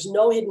 guys. There's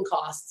no hidden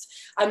costs.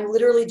 I'm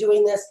literally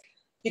doing this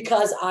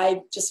because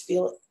I just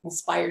feel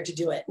inspired to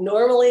do it.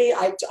 Normally,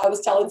 I was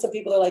telling some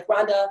people, they're like,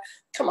 Rhonda,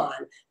 come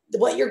on.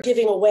 What you're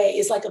giving away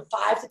is like a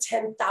 $5,000 to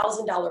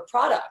 $10,000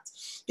 product,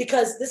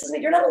 because this is,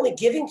 you're not only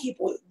giving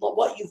people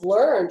what you've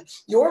learned,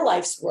 your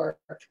life's work,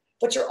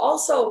 but you're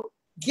also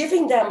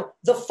giving them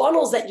the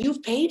funnels that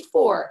you've paid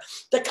for,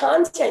 the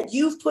content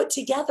you've put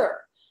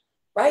together,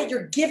 right?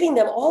 You're giving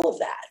them all of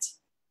that.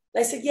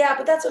 And I said, yeah,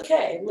 but that's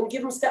okay. I'm going to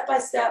give them step by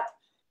step.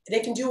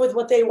 They can do with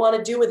what they want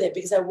to do with it,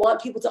 because I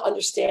want people to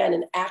understand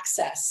and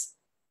access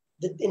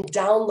and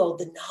download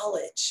the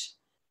knowledge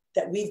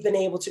that we've been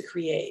able to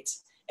create.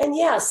 And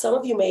yeah, some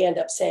of you may end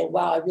up saying,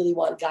 wow, I really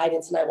want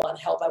guidance and I want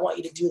help. I want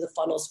you to do the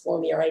funnels for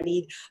me, or I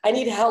need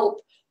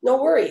help.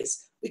 No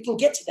worries. We can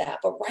get to that.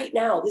 But right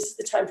now, this is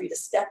the time for you to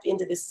step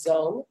into this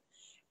zone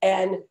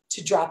and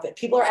to drop it.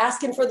 People are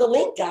asking for the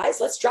link, guys.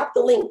 Let's drop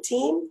the link,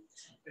 team.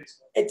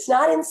 It's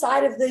not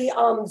inside of the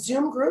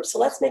Zoom group, so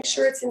let's make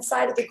sure it's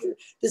inside of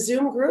the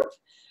Zoom group.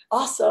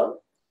 Awesome.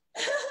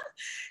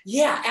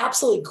 Yeah,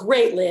 absolutely.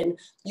 Great, Lynn.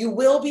 You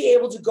will be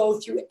able to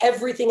go through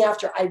everything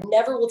after. I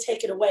never will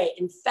take it away.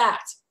 In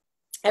fact,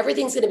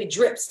 everything's going to be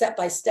dripped step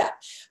by step.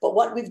 But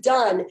what we've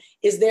done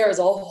is there is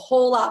a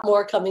whole lot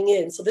more coming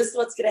in. So this is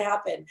what's going to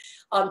happen.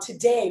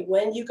 Today,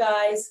 when you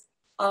guys,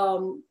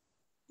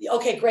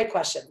 okay, great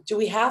question. Do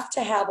we have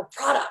to have a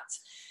product?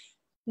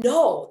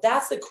 No,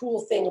 that's the cool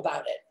thing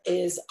about it,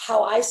 is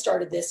how I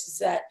started this, is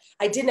that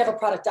I didn't have a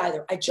product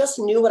either. I just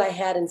knew what I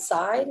had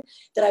inside,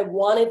 that I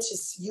wanted to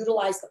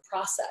utilize the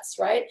process,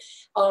 right?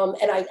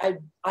 And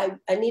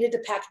I needed to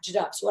package it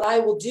up. So what I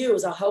will do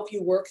is I'll help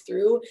you work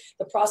through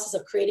the process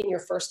of creating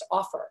your first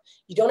offer.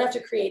 You don't have to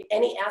create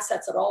any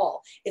assets at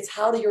all. It's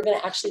how you're going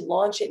to actually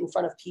launch it in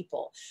front of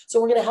people.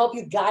 So we're going to help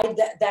you guide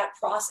that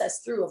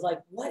process through of like,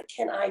 what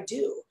can I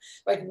do?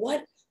 Like,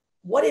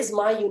 what is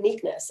my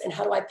uniqueness and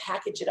how do I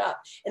package it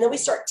up? And then we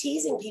start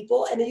teasing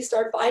people, and then you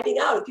start finding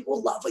out if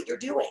people love what you're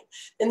doing.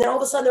 And then all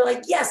of a sudden they're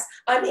like, yes,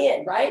 I'm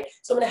in, right?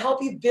 So I'm going to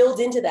help you build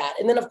into that.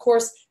 And then of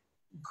course,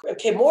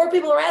 okay, more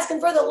people are asking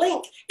for the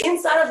link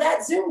inside of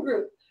that Zoom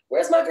group.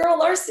 Where's my girl,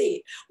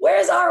 Larcy?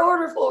 Where's our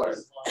order form?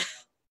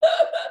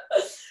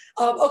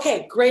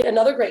 Okay, great.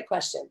 Another great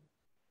question.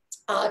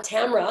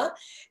 Tamra,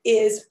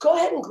 is go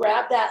ahead and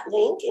grab that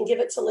link and give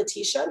it to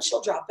Letitia and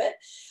she'll drop it.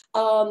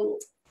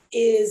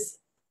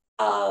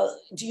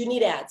 Do you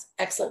need ads?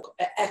 Excellent,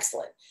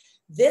 excellent.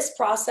 This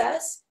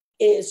process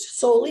is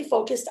solely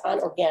focused on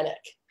organic.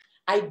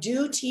 I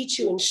do teach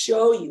you and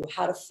show you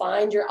how to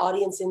find your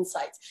audience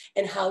insights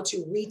and how to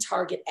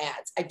retarget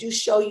ads. I do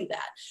show you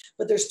that,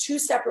 but there's two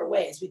separate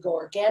ways. We go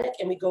organic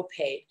and we go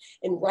paid.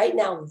 And right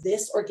now,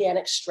 this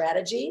organic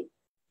strategy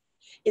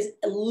is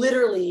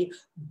literally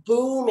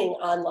booming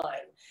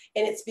online.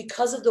 And it's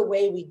because of the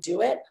way we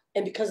do it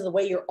and because of the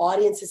way your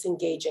audience is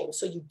engaging.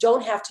 So you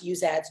don't have to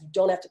use ads. You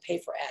don't have to pay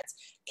for ads.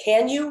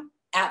 Can you?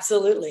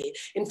 Absolutely.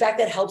 In fact,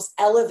 that helps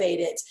elevate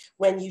it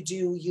when you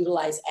do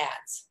utilize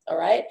ads. All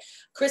right.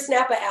 Chris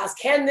Napa asked,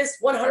 can this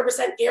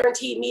 100%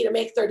 guarantee me to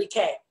make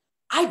 30K?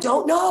 I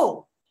don't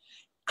know.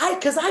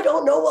 Because I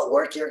don't know what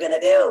work you're going to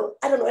do.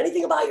 I don't know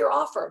anything about your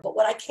offer. But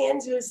what I can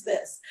do is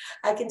this.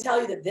 I can tell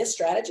you that this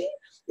strategy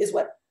is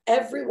what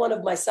every one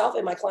of myself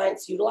and my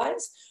clients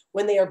utilize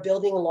when they are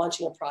building and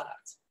launching a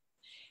product.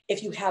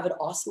 If you have an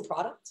awesome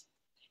product,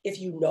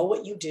 if you know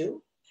what you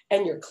do,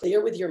 and you're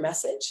clear with your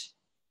message,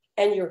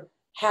 and you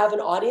have an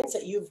audience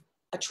that you've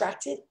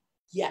attracted,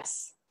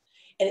 yes.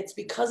 And it's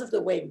because of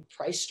the way we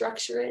price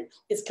structure it.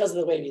 It's because of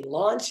the way we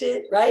launch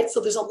it, right?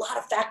 So there's a lot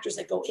of factors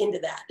that go into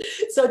that.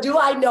 So do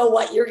I know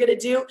what you're going to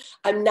do?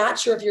 I'm not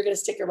sure if you're going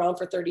to stick around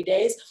for 30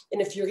 days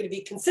and if you're going to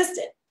be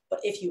consistent.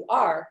 But if you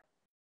are,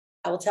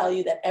 I will tell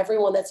you that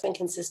everyone that's been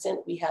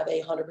consistent, we have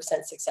a 100%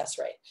 success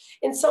rate.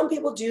 And some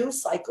people do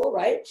cycle,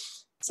 right?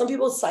 Some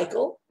people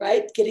cycle,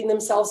 right? Getting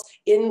themselves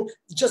in,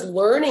 just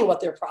learning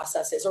what their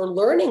process is or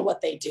learning what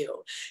they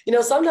do. You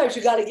know, sometimes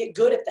you got to get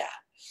good at that.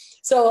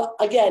 So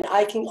again,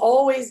 I can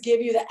always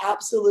give you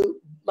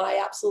my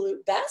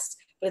absolute best,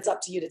 but it's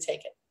up to you to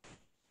take it.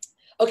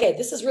 Okay,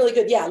 this is really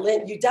good. Yeah,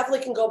 Lynn, you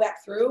definitely can go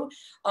back through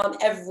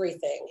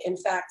everything. In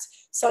fact,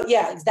 so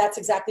yeah, that's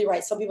exactly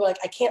right. Some people are like,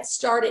 I can't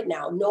start it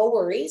now. No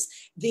worries.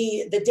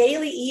 The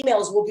daily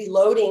emails will be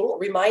loading,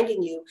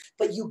 reminding you,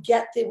 but you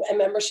get the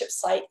membership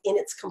site in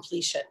its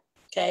completion.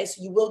 Okay,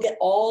 so you will get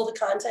all the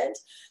content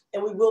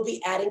and we will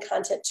be adding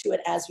content to it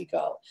as we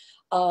go.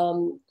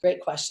 Great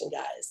question,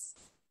 guys.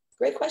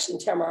 Great question,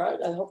 Tamara.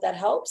 I hope that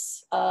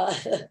helps.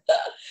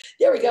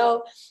 There we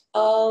go.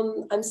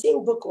 I'm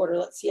seeing book order.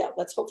 Let's see. Yeah,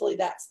 let's hopefully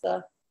that's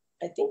the,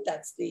 I think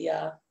that's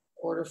the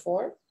order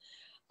form.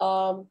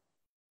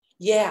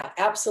 Yeah,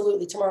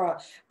 absolutely,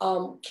 Tamara.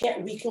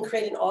 We can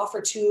create an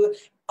offer to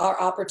our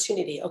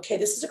opportunity. Okay,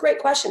 this is a great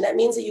question. That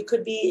means that you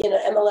could be in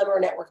an MLM or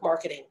network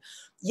marketing.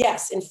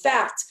 Yes, in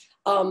fact,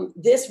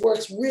 this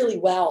works really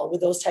well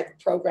with those type of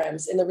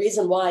programs. And the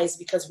reason why is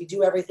because we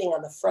do everything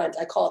on the front.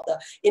 I call it the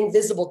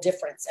invisible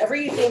difference.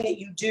 Everything that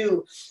you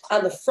do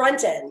on the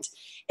front end.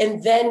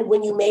 And then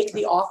when you make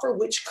the offer,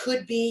 which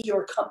could be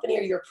your company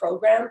or your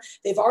program,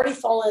 they've already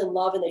fallen in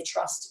love and they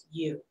trust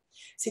you.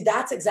 See,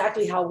 that's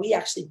exactly how we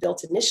actually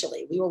built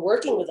initially. We were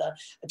working with a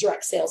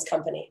direct sales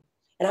company.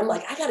 And I'm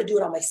like, I got to do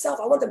it on myself.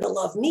 I want them to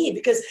love me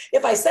because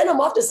if I send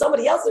them off to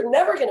somebody else, they're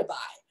never going to buy.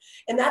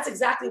 And that's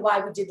exactly why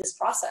we did this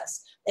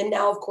process. And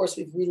now, of course,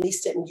 we've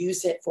released it and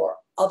used it for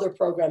other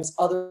programs,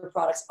 other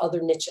products,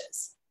 other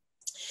niches.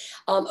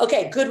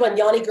 Okay, good one,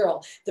 Yanni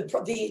girl.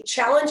 The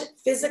challenge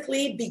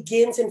physically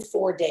begins in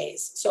 4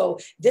 days. So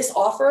this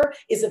offer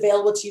is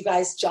available to you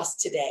guys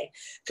just today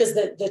because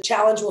the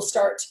challenge will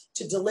start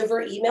to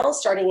deliver emails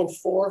starting in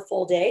 4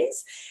 full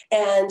days.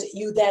 And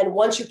you then,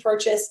 once you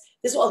purchase,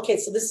 okay,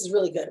 so this is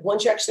really good.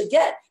 Once you actually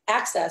get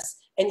access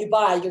and you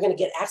buy, you're going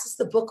to get access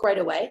to the book right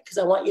away because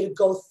I want you to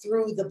go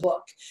through the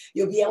book.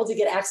 You'll be able to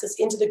get access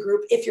into the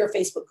group if you're a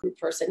Facebook group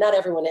person. Not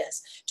everyone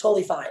is.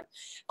 Totally fine.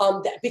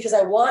 Because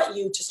I want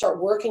you to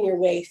start working your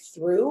way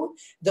through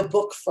the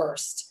book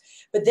first.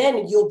 But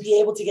then you'll be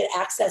able to get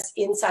access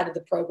inside of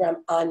the program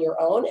on your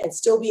own and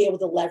still be able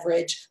to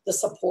leverage the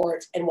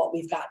support and what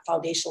we've got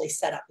foundationally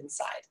set up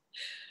inside.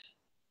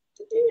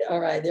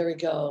 All right, there we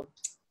go.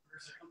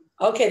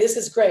 Okay, this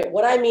is great.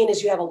 What I mean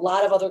is you have a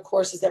lot of other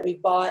courses that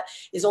we've bought.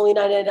 Is only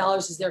 $99.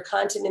 Is there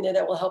content in there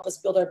that will help us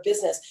build our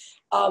business?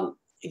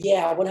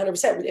 Yeah,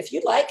 100%. If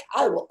you'd like,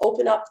 I will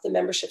open up the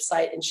membership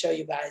site and show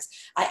you guys.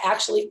 I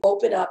actually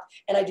open up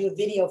and I do a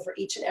video for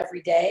each and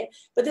every day.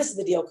 But this is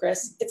the deal,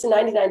 Chris. It's a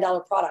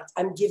 $99 product.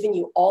 I'm giving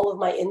you all of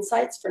my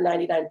insights for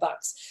 99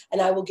 bucks. And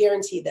I will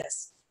guarantee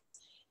this.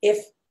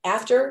 If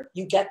after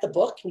you get the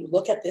book and you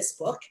look at this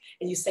book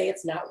and you say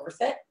it's not worth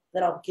it,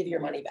 then I'll give you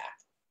your money back.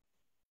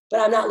 But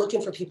I'm not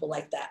looking for people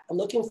like that. I'm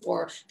looking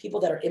for people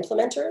that are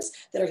implementers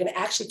that are going to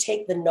actually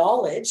take the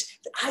knowledge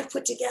that I've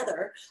put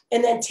together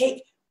and then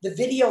take the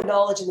video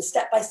knowledge and the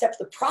step-by-step,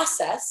 the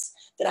process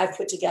that I've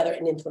put together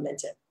and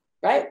implement it,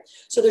 right?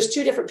 So there's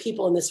two different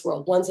people in this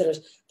world, ones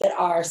that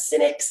are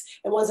cynics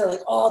and ones that are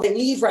like, oh, they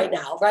leave right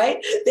now, right?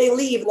 They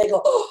leave and they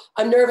go, oh,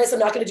 I'm nervous. I'm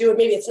not going to do it.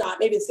 Maybe it's not.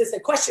 Maybe it's this. They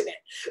question it,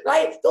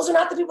 right? Those are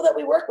not the people that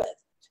we work with.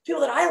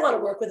 People that I want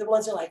to work with are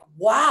ones that are like,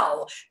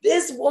 wow,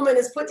 this woman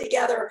has put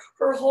together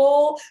her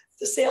whole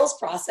sales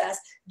process,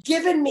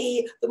 given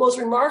me the most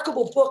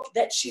remarkable book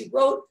that she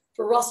wrote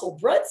for Russell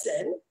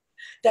Brunson,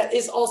 that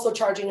is also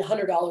charging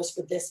 $100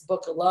 for this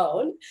book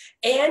alone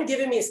and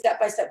giving me a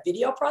step-by-step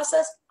video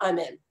process, I'm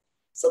in.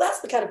 So that's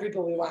the kind of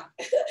people we want.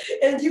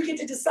 And you get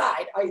to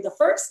decide, are you the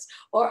first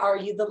or are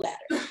you the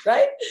latter,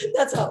 right?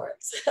 That's how it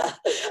works.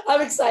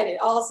 I'm excited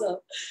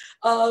also.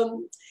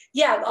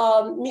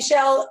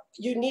 Michelle,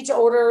 you need to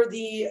order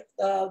the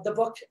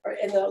book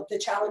and the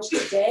challenge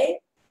today.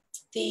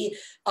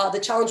 The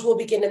challenge will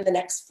begin in the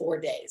next 4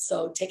 days.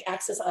 So take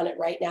access on it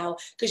right now,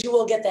 because you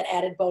will get that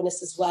added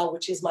bonus as well,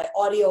 which is my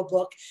audio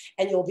book.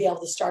 And you'll be able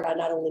to start on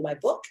not only my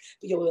book,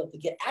 but you'll be able to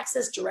get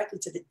access directly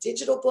to the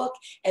digital book.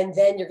 And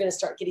then you're going to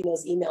start getting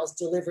those emails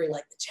delivering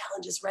like the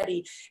challenge is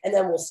ready, and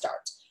then we'll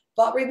start.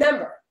 But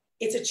remember,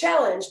 it's a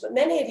challenge, but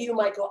many of you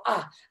might go,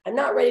 I'm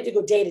not ready to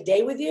go day to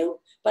day with you,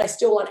 but I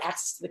still want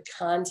access to the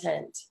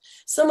content.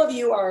 Some of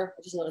you are,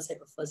 I just noticed I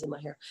have a fuzz in my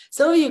hair.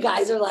 Some of you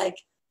guys are like,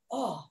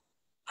 oh,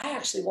 I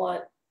actually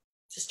want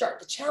to start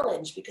the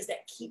challenge because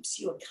that keeps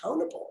you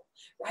accountable,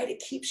 right? It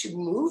keeps you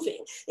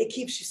moving. It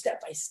keeps you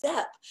step by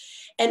step.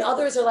 And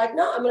others are like,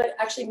 no, I'm going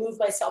to actually move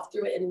myself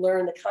through it and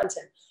learn the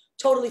content.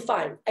 Totally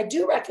fine. I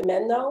do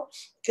recommend though,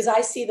 because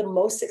I see the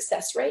most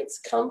success rates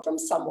come from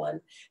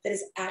someone that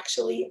is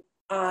actually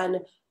on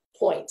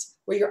point,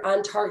 where you're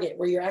on target,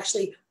 where you're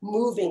actually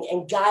moving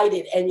and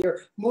guided and you're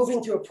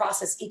moving through a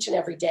process each and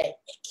every day.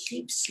 It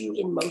keeps you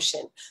in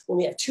motion. When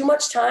we have too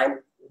much time,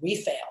 we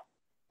fail,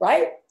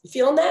 right? You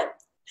feeling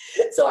that?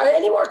 So are there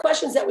any more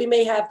questions that we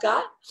may have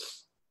got?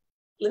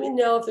 Let me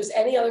know if there's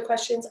any other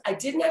questions. I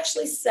didn't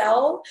actually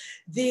sell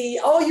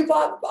you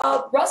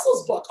bought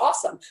Russell's book.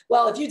 Awesome.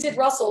 Well, if you did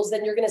Russell's,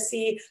 then you're going to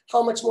see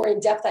how much more in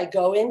depth I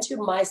go into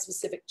my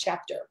specific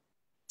chapter.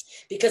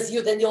 Because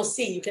then you'll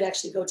see, you can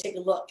actually go take a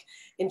look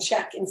and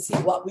check and see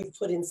what we've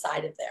put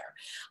inside of there.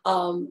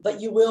 But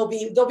there'll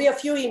be a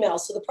few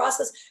emails. So the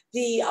process,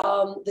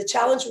 the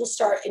challenge will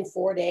start in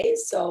 4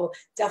 days. So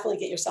definitely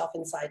get yourself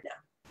inside now.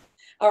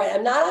 All right,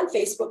 I'm not on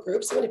Facebook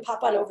groups. So I'm going to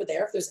pop on over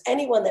there. If there's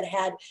anyone that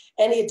had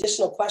any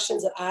additional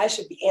questions that I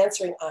should be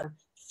answering on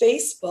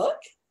Facebook,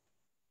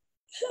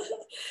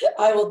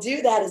 I will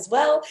do that as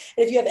well.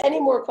 And if you have any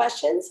more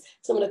questions,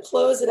 so I'm going to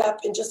close it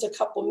up in just a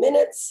couple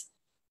minutes.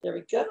 There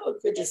we go.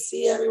 Good to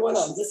see everyone.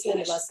 I'm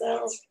listening to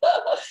myself.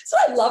 So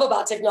I love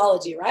about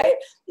technology, right?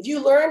 If you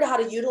learned how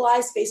to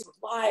utilize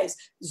Facebook Lives,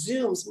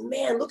 Zooms,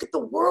 man, look at the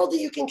world that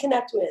you can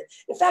connect with.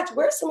 In fact,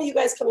 where are some of you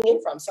guys coming in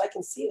from so I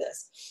can see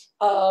this?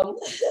 I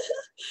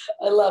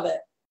love it.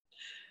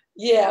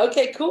 Yeah,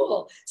 okay,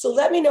 cool. So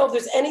let me know if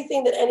there's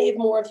anything that any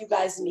more of you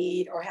guys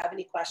need or have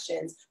any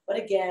questions. But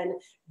again,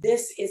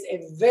 this is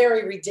a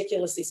very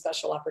ridiculously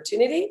special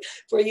opportunity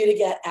for you to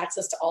get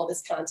access to all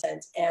this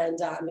content. And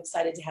I'm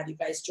excited to have you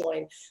guys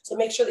join. So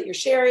make sure that you're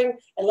sharing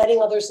and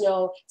letting others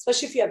know,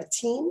 especially if you have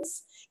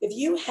teams. If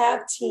you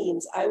have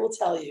teams, I will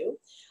tell you,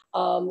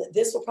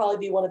 this will probably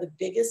be one of the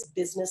biggest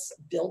business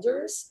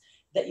builders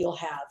that you'll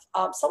have.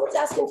 Someone's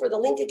asking for the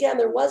link again.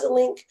 There was a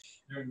link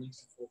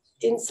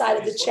inside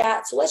of the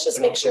chat. So let's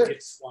just make sure.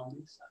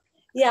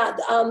 Yeah,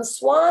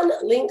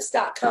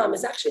 swanlinks.com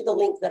is actually the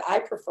link that I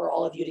prefer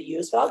all of you to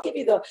use, but I'll give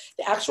you the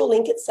actual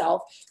link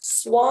itself.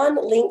 Swan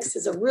Links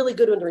is a really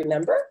good one to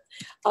remember.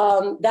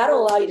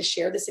 That'll allow you to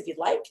share this if you'd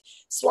like.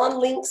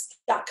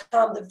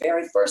 Swanlinks.com, the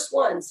very first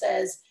one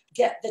says,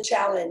 get the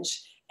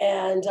challenge.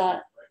 And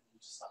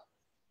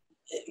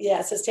yeah,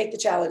 it says take the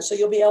challenge. So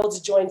you'll be able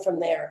to join from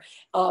there.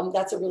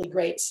 That's a really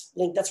great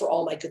link. That's where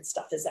all my good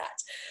stuff is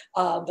at.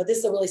 But this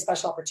is a really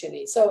special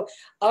opportunity. So,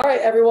 all right,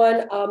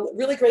 everyone,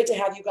 really great to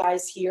have you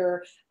guys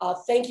here.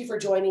 Thank you for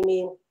joining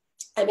me.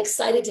 I'm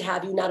excited to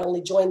have you not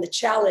only join the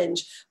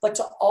challenge, but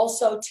to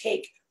also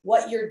take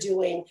what you're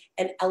doing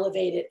and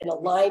elevate it and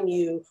align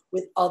you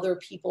with other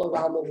people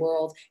around the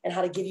world and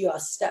how to give you a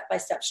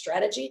step-by-step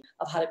strategy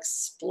of how to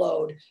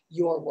explode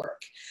your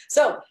work.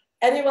 So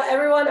anyway,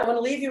 everyone, I want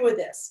to leave you with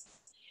this.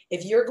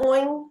 If you're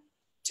going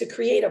to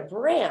create a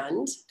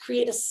brand,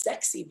 create a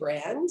sexy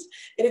brand.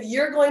 And if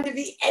you're going to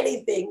be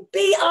anything,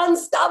 be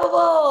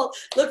unstoppable.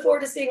 Look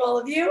forward to seeing all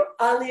of you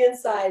on the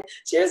inside.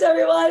 Cheers,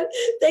 everyone.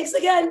 Thanks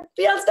again.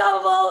 Be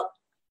unstoppable.